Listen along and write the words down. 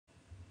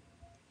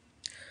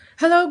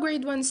Hello,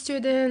 grade 1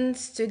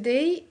 students.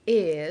 Today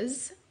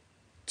is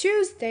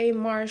Tuesday,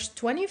 March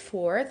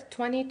 24th,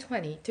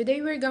 2020.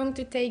 Today we're going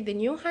to take the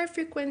new high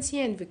frequency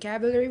and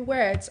vocabulary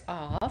words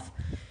of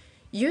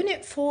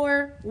Unit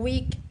 4,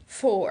 Week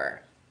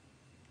 4.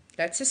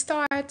 Let's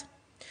start.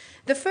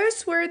 The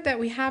first word that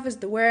we have is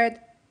the word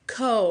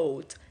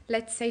coat.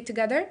 Let's say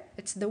together.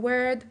 It's the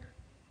word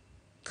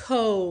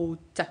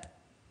coat.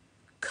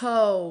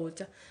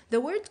 Coat.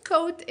 The word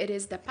coat, it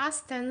is the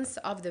past tense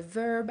of the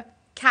verb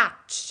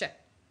catch.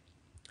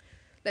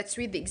 Let's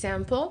read the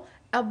example.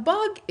 A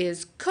bug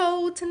is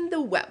caught in the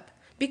web.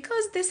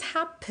 Because this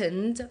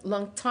happened a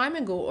long time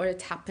ago, or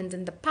it happened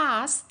in the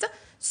past,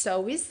 so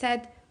we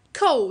said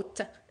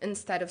caught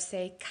instead of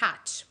say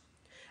catch.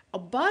 A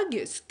bug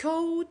is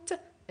caught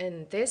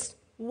in this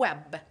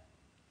web.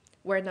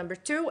 Word number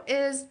 2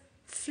 is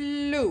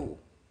flew.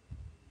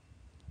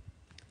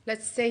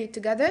 Let's say it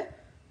together.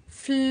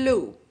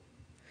 Flew.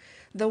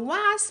 The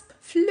wasp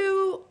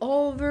flew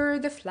over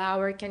the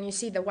flower. Can you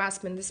see the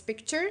wasp in this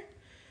picture?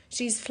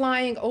 She's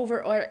flying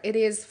over, or it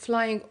is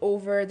flying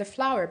over the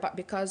flower, but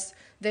because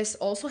this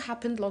also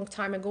happened long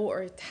time ago,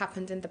 or it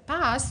happened in the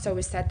past, so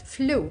we said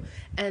flew.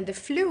 And the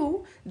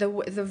flew, the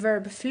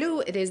verb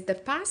flew, it is the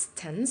past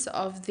tense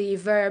of the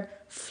verb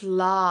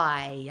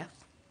fly.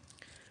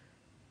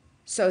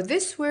 So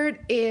this word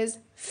is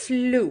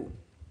flew.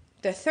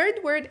 The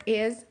third word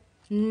is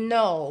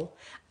know.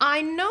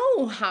 I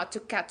know how to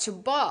catch a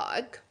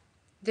bug.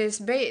 This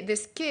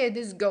kid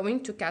is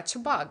going to catch a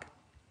bug.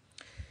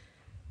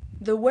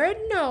 The word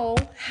know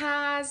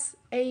has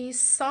a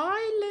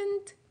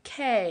silent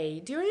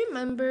K. Do you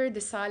remember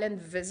the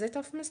silent visit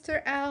of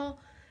Mr.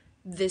 L?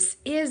 This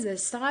is a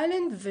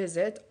silent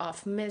visit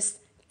of Miss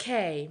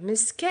K.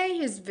 Miss K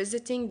is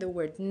visiting the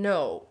word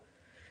know.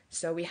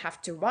 So we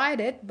have to write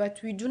it, but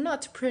we do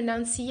not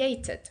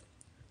pronunciate it.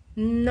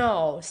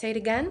 No. Say it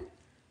again.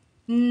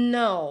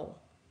 No.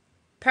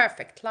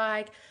 Perfect.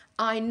 Like,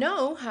 I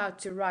know how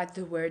to write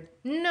the word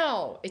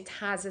no. It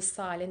has a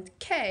silent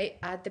K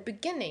at the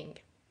beginning.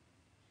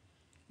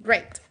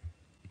 Great.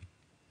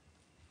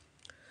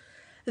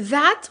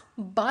 That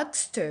bug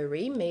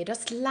story made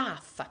us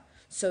laugh.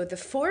 So the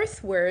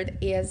fourth word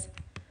is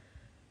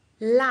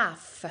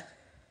laugh.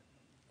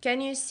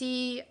 Can you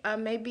see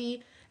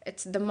maybe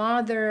it's the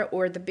mother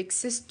or the big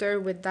sister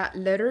with that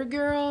little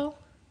girl?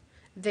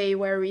 They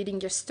were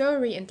reading a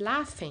story and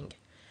laughing.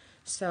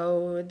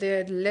 So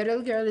the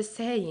little girl is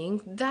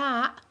saying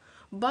that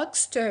bug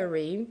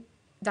story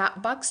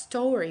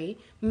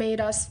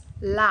made us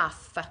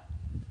laugh.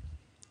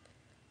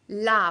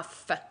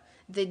 Laugh.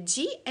 The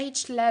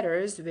GH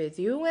letters with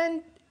U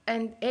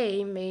and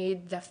A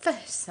made the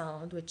F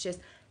sound, which is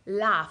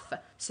laugh.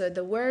 So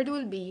the word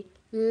will be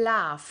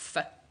laugh.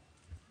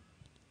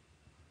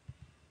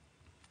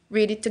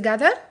 Read it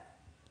together.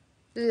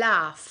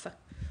 Laugh.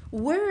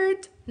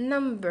 Word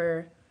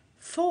number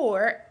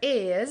 4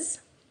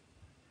 is,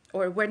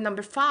 or word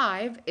number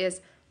 5 is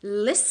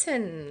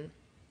listen.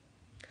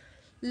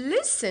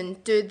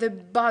 Listen to the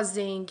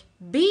buzzing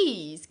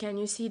bees. Can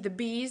you see the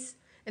bees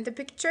in the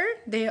picture?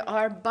 They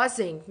are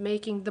buzzing,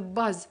 making the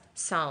buzz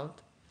sound.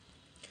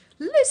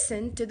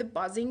 Listen to the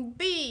buzzing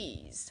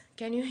bees.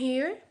 Can you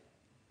hear?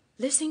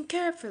 Listen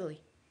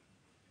carefully.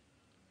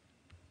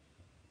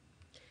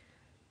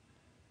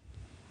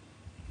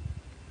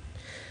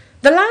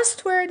 The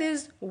last word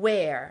is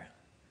where.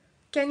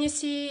 Can you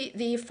see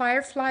the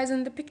fireflies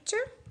in the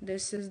picture?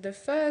 This is the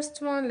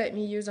first one. Let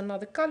me use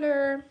another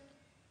color.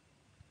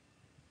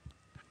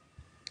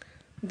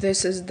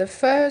 This is the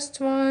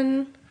first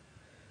one.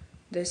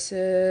 This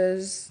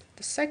is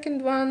the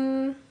second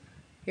one.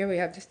 Here we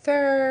have the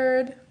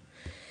third.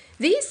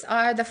 These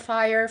are the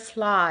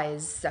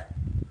fireflies.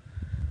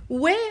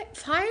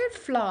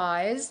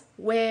 Fireflies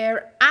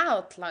were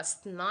out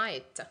last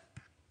night.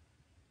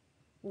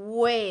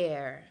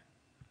 Where?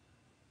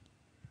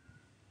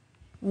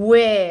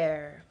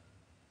 Where?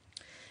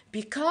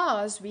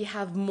 Because we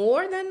have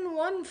more than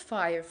one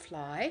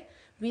firefly,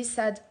 we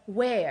said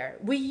where.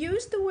 We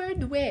use the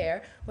word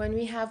where when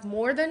we have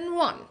more than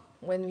one,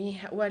 when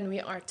we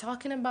are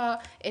talking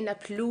about in a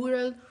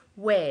plural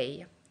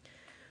way.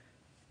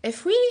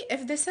 If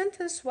the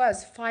sentence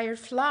was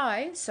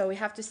firefly, so we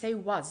have to say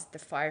was. The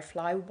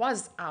firefly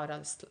was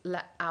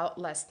out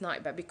last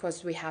night, but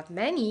because we have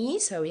many,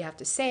 so we have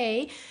to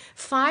say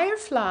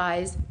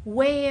fireflies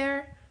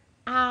were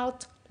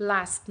out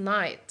last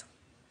night.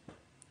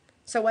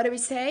 So what do we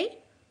say?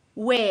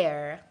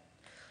 Where?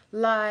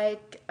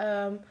 Like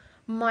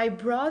my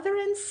brother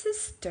and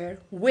sister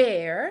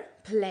were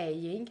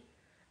playing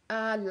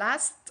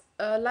last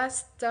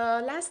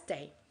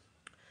day.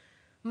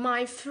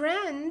 My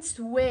friends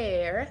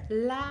were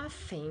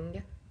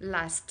laughing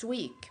last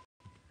week.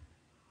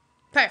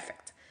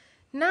 Perfect.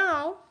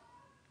 Now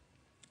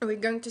we're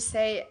going to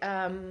say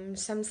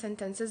some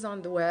sentences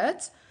on the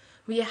words.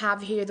 We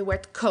have here the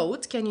word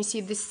coat. Can you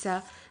see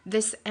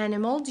this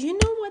animal? Do you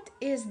know what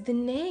is the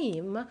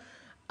name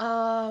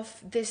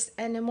of this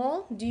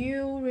animal? Do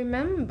you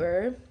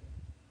remember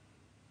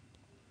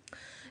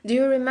Do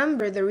you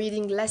remember the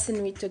reading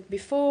lesson we took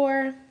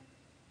before?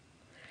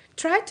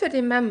 Try to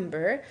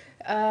remember,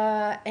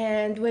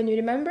 and when you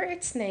remember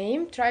its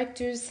name, try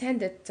to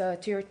send it to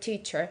your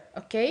teacher,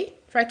 okay?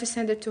 Try to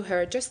send it to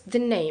her, just the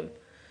name.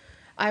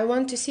 I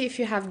want to see if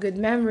you have good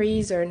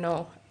memories or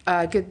no.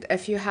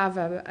 If you have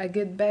a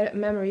good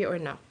memory or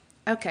no.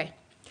 Okay.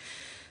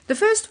 The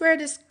first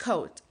word is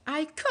coat.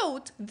 I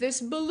coat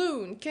this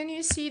balloon. Can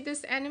you see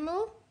this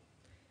animal?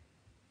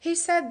 He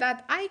said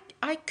that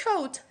I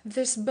caught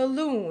this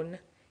balloon.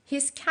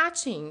 He's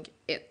catching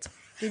it.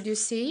 Did you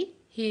see?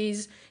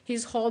 He's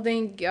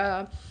holding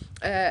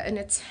in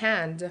its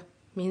hand.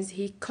 Means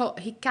he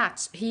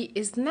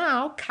is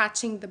now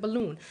catching the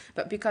balloon.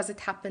 But because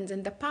it happened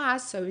in the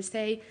past, so we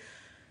say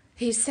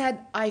he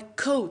said I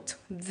caught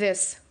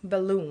this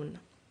balloon.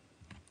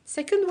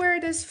 Second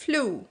word is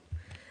flew.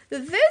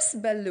 This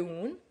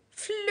balloon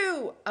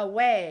flew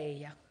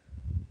away.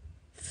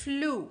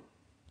 Flew.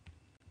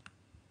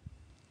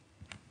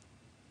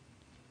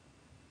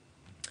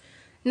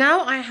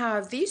 Now I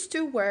have these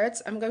two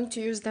words. I'm going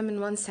to use them in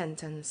one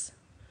sentence.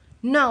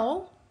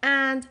 Know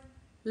and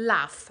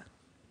laugh.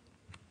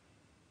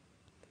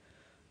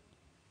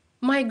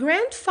 My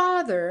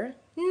grandfather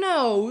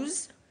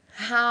knows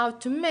how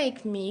to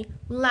make me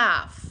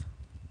laugh.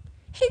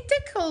 He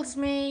tickles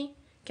me.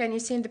 Can you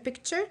see in the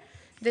picture?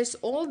 This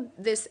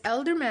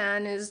elder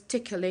man is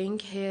tickling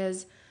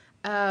his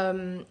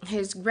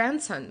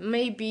grandson.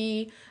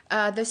 Maybe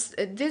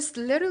this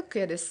little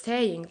kid is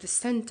saying the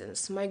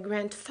sentence, my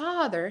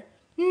grandfather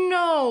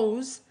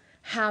knows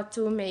how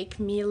to make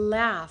me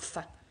laugh.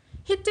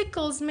 He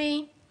tickles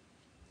me.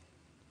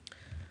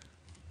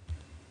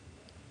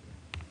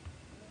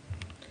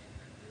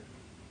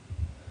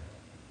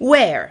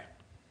 Where?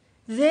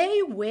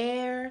 They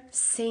were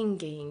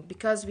singing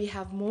because we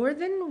have more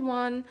than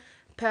one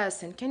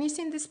person. Can you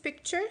see in this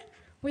picture?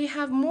 We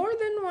have more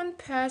than one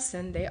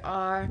person. They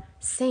are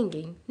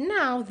singing.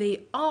 Now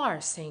they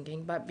are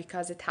singing, but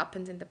because it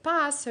happened in the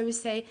past, so we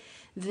say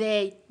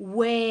they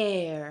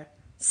were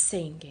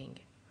singing.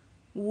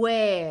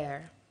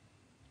 Where?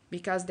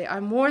 Because they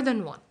are more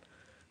than one.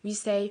 We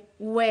say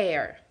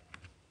where.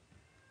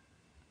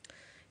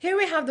 Here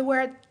we have the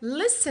word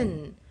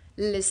listen.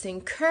 Listen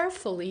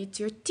carefully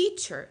to your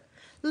teacher.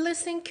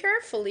 Listen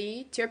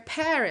carefully to your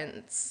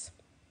parents.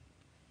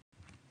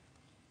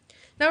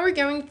 Now we're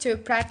going to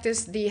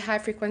practice the high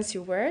frequency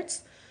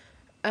words.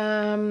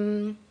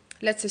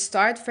 Let's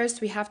start.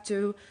 First, we have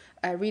to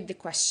read the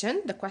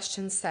question. The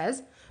question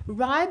says,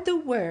 write the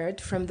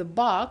word from the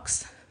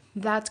box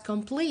that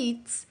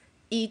completes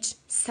each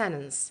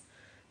sentence.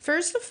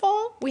 First of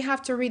all, we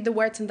have to read the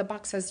words in the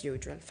box as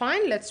usual.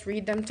 Fine, let's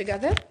read them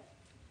together.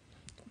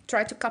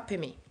 Try to copy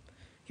me.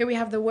 Here we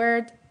have the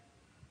word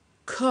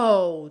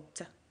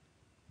coat,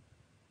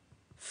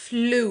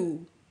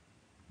 flew,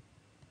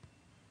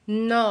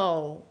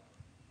 know,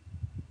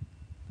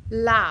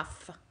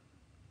 laugh,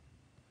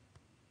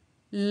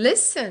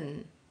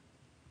 listen,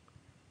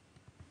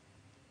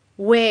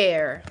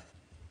 where.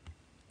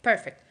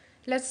 Perfect.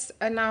 Let's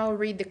now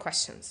read the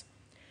questions.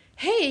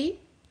 Hey,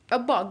 a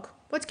bug.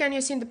 What can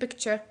you see in the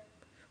picture?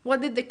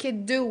 What did the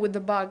kid do with the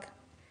bug?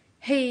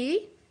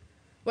 He,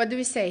 what do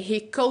we say? He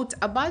caught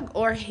a bug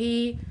or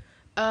he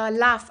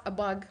laughed a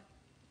bug?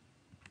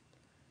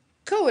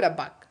 Caught a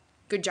bug.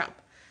 Good job.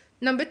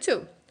 Number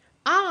 2.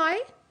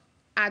 I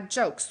at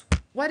jokes.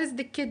 What is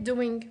the kid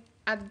doing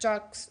at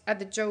jokes? At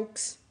the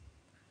jokes?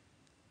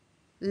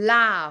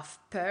 Laugh.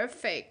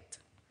 Perfect.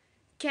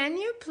 Can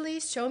you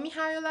please show me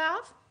how you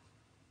laugh?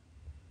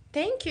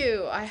 Thank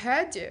you. I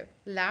heard you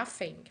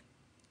laughing.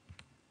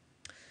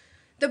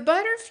 The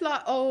butterfly.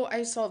 Oh,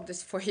 I solved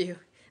this for you.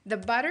 The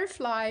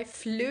butterfly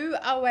flew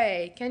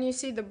away. Can you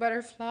see the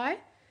butterfly?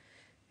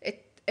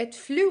 It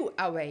flew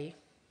away.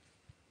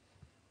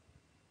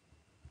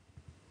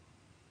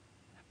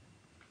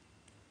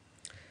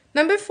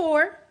 Number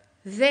 4,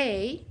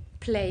 they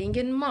playing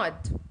in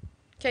mud.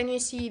 Can you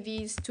see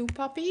these two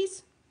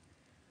puppies?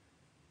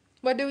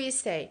 What do we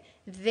say?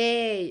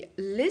 They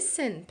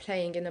listen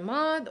playing in the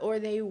mud or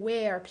they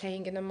were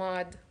playing in the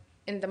mud?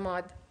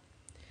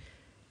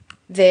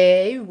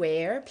 They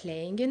were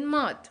playing in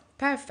mud.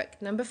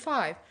 Perfect. Number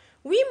 5,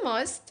 we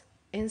must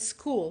in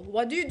school.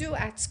 What do you do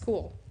at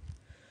school?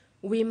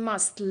 We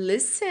must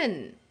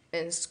listen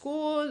in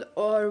school,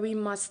 or we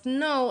must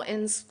know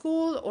in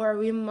school, or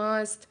we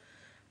must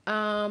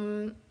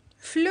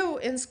flew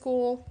in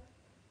school.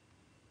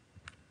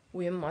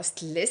 We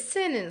must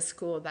listen in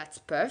school. That's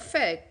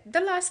perfect.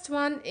 The last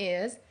one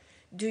is,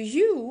 do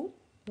you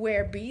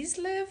where bees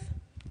live?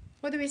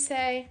 What do we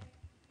say?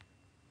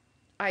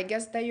 I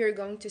guess that you're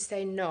going to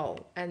say no,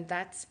 and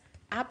that's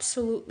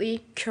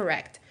absolutely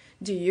correct.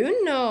 Do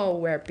you know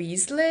where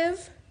bees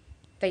live?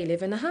 They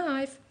live in a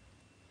hive.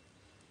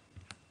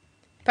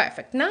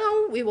 Perfect.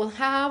 Now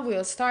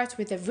we'll start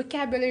with the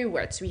vocabulary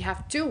words. We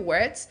have 2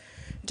 words,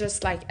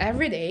 just like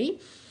every day.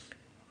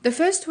 The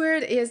first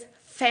word is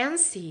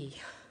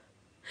fancy.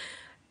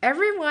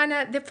 Everyone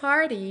at the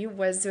party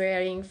was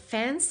wearing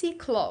fancy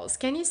clothes.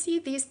 Can you see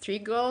these 3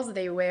 girls?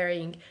 They're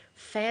wearing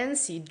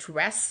fancy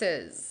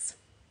dresses.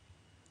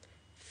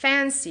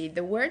 Fancy,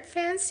 the word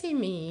fancy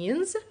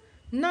means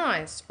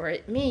nice, or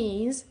it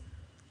means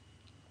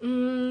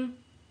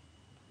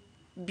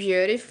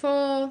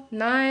beautiful,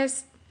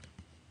 nice.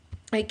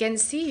 I can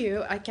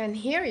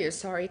hear you,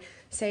 sorry,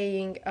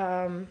 saying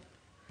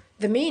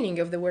the meaning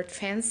of the word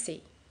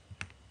fancy.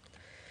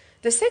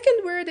 The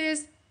second word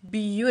is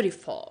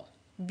beautiful.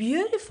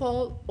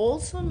 Beautiful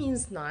also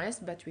means nice,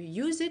 but we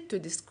use it to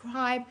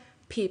describe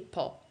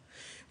people.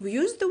 We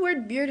use the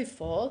word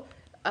beautiful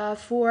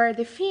for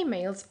the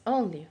females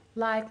only.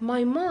 Like,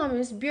 my mom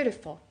is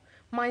beautiful.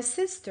 My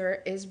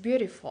sister is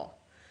beautiful.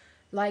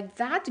 Like,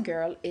 that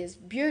girl is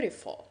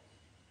beautiful.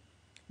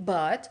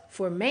 But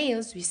for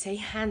males, we say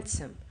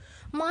handsome.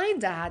 My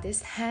dad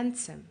is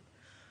handsome.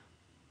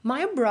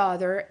 My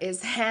brother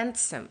is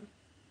handsome.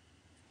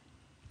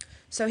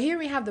 So here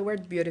we have the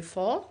word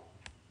beautiful.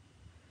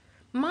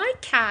 My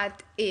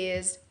cat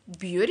is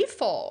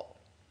beautiful.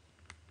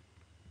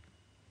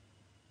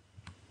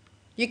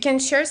 You can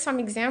share some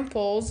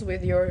examples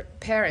with your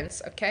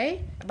parents,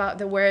 okay? About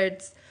the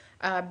words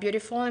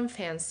beautiful and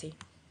fancy.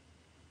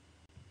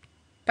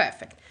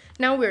 Perfect.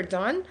 Now we're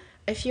done.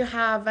 If you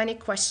have any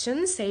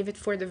questions, save it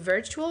for the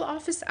virtual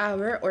office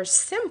hour or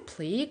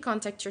simply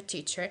contact your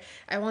teacher.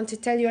 I want to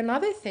tell you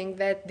another thing,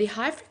 that the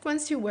high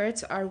frequency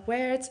words are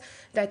words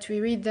that we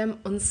read them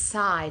on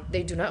site.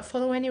 They do not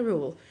follow any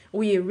rule.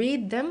 We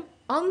read them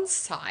on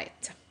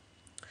site.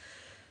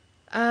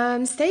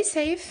 Stay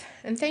safe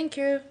and thank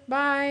you.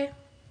 Bye.